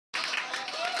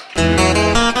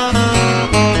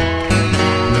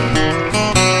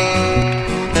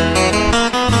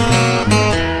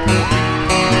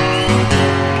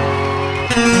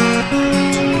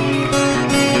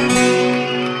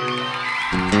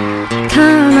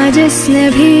जिसने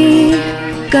भी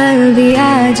कल भी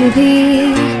आज भी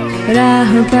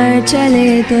राह पर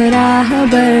चले तो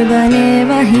राहबर बने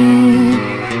वहीं।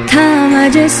 थामा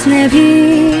जिसने भी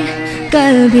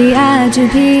कल भी आज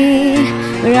भी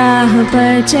राह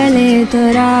पर चले तो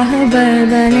राहबर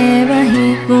बने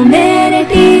वहीं। वो मेरे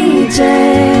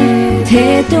टीचर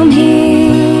थे तुम ही,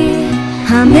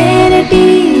 हाँ मेरे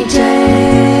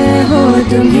टीचर हो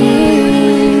तुम ही।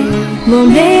 वो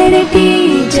मेरे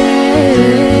टीचर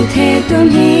थे तुम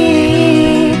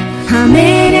ही, हाँ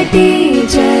मेरे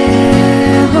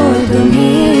टीचर हो तुम ही।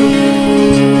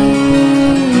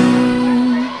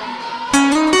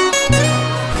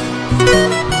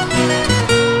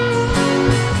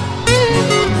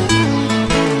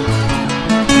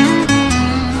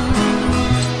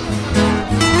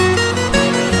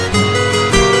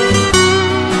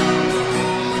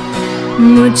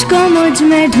 मुझको मुझ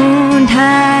में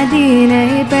ढूंढा दी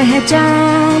नई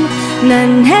पहचान।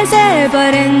 नन्हे से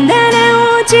परिंदे ने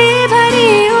ऊंची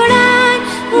भरी उड़ान,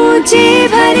 ऊंची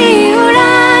भरी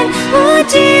उड़ान,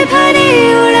 ऊंची भरी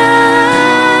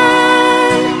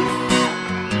उड़ान।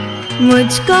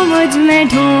 मुझको मुझ में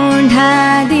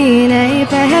ढूंढा दी नई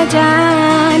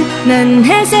पहचान।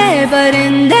 नन्हे से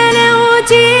परिंदे ने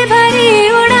ऊंची भरी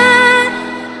उड़ान।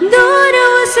 दूर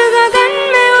उस गगन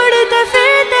में उड़ते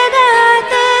फिरते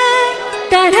गाते,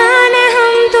 तराने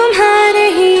हम तुम्हारे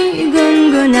ही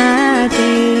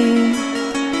गुनगुनाते।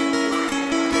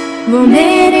 वो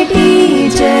मेरे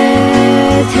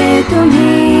टीचर थे तुम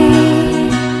ही,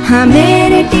 हाँ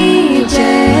मेरे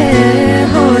टीचर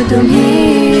हो तुम ही।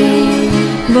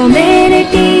 वो मेरे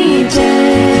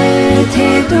टीचर थे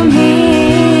तुम ही,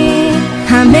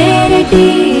 हाँ मेरे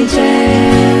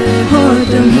टीचर हो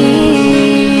तुम ही।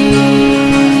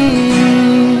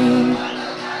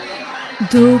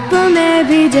 धूप में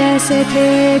भी जैसे थे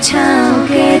छाँव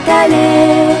के तले,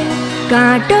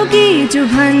 कांटों की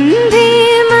चुभन भी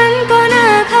मन को न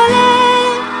खले।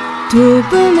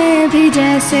 धूप में भी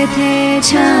जैसे थे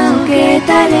छाँव के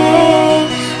तले,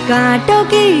 कांटों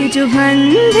की चुभन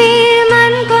भी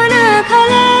मन को न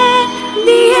खले।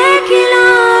 दिए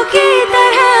किलों की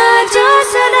तरह जो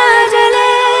सदा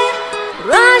जले,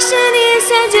 रोशनी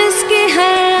से जिसकी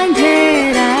हर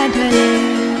अंधेरा ढले।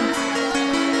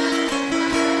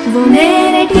 वो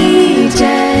मेरे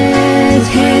टीचर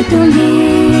थे तुम ही,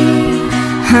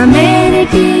 हाँ मेरे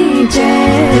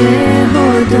टीचर हो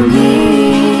तुम ही।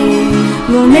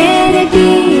 वो मेरे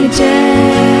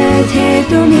टीचर थे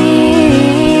तुम ही,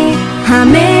 हाँ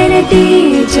मेरे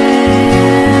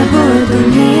टीचर हो तुम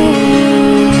ही।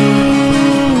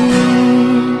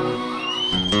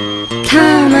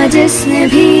 थामा जिसने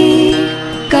भी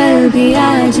कल भी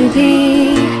आज भी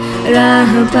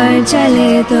राह पर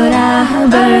चले तो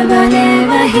राहबर बने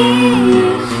वहीं।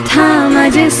 थामा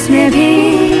जिसने भी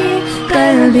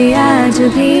कल भी आज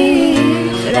भी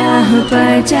राह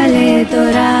पर चले तो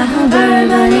राहबर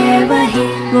बने वहीं।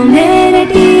 वो मेरे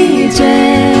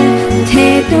टीचर थे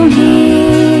तुम ही,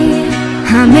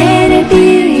 हाँ मेरे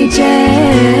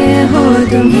टीचर हो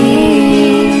तुम ही।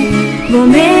 वो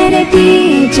मेरे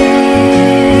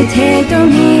टीचर थे तुम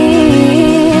ही,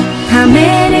 हाँ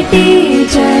मेरे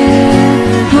टीचर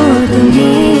हो तुम ही।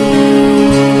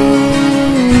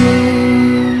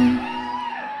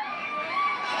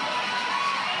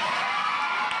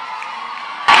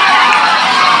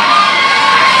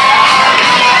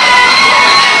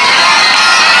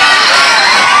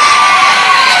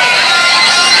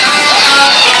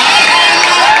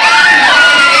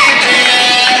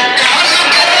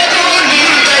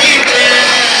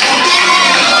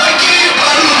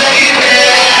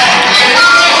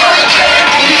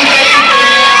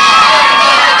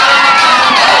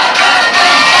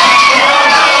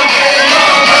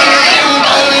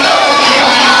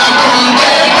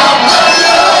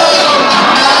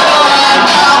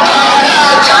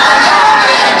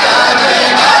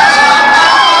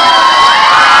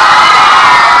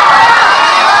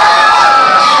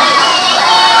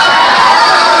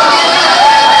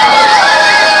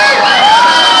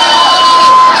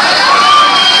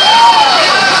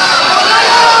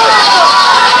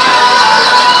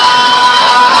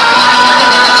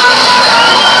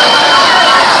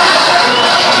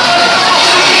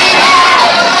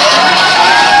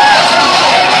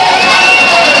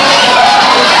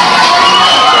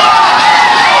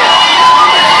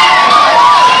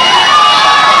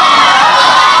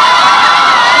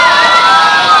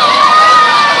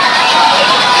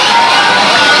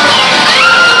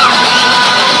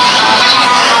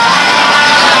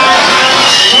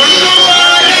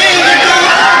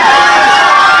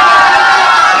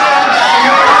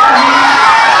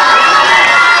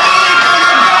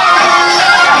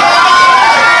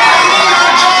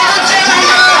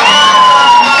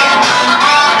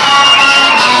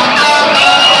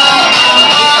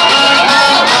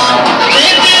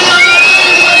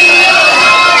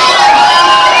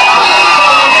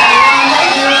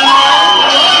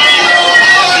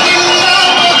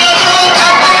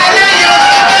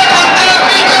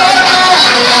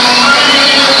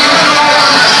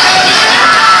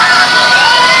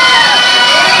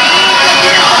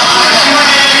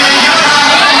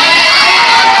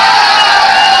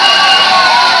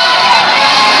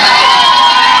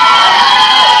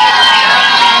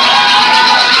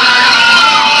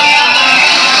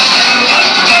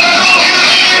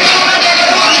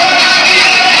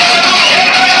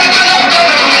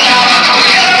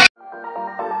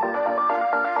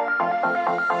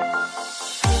 है।